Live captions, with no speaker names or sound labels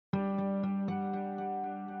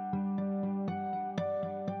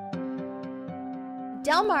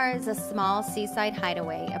Del Mar is a small seaside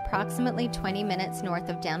hideaway approximately 20 minutes north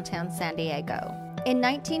of downtown San Diego. In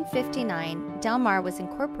 1959, Del Mar was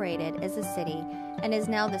incorporated as a city and is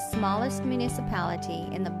now the smallest municipality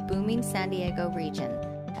in the booming San Diego region,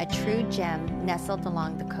 a true gem nestled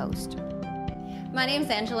along the coast. My name is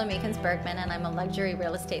Angela Meekins-Bergman, and I'm a luxury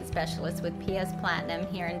real estate specialist with PS Platinum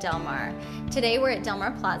here in Del Mar. Today we're at Del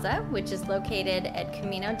Mar Plaza, which is located at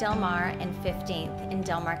Camino Del Mar and 15th in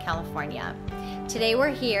Del Mar, California. Today we're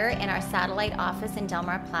here in our satellite office in Del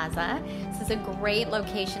Mar Plaza. This is a great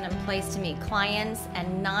location and place to meet clients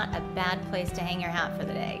and not a bad place to hang your hat for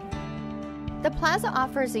the day. The Plaza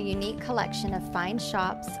offers a unique collection of fine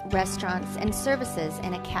shops, restaurants, and services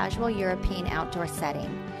in a casual European outdoor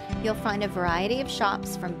setting. You'll find a variety of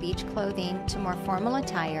shops from beach clothing to more formal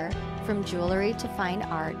attire, from jewelry to fine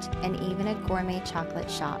art, and even a gourmet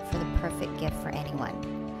chocolate shop for the perfect gift for anyone.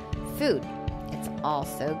 Food, it's all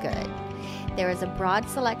so good. There is a broad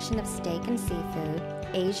selection of steak and seafood,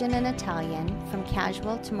 Asian and Italian, from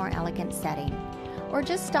casual to more elegant setting. Or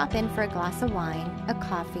just stop in for a glass of wine, a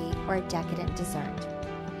coffee, or a decadent dessert.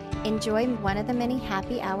 Enjoy one of the many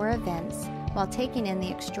happy hour events while taking in the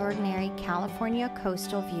extraordinary California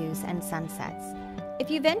coastal views and sunsets. If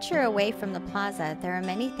you venture away from the plaza, there are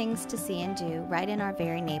many things to see and do right in our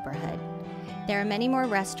very neighborhood. There are many more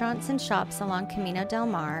restaurants and shops along Camino Del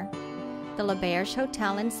Mar. The L'Auberge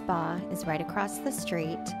Hotel and Spa is right across the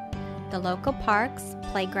street. The local parks,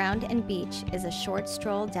 playground, and beach is a short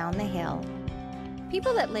stroll down the hill.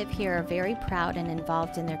 People that live here are very proud and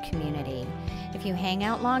involved in their community. If you hang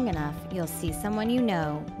out long enough, you'll see someone you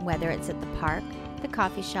know, whether it's at the park, the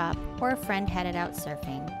coffee shop, or a friend headed out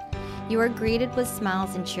surfing. You are greeted with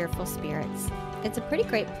smiles and cheerful spirits. It's a pretty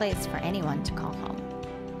great place for anyone to call home.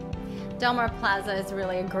 Del Mar Plaza is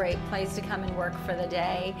really a great place to come and work for the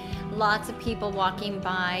day. Lots of people walking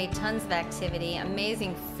by, tons of activity,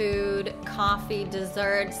 amazing food, coffee,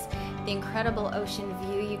 desserts, the incredible ocean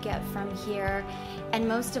view you get from here, and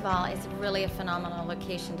most of all, it's really a phenomenal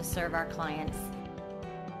location to serve our clients.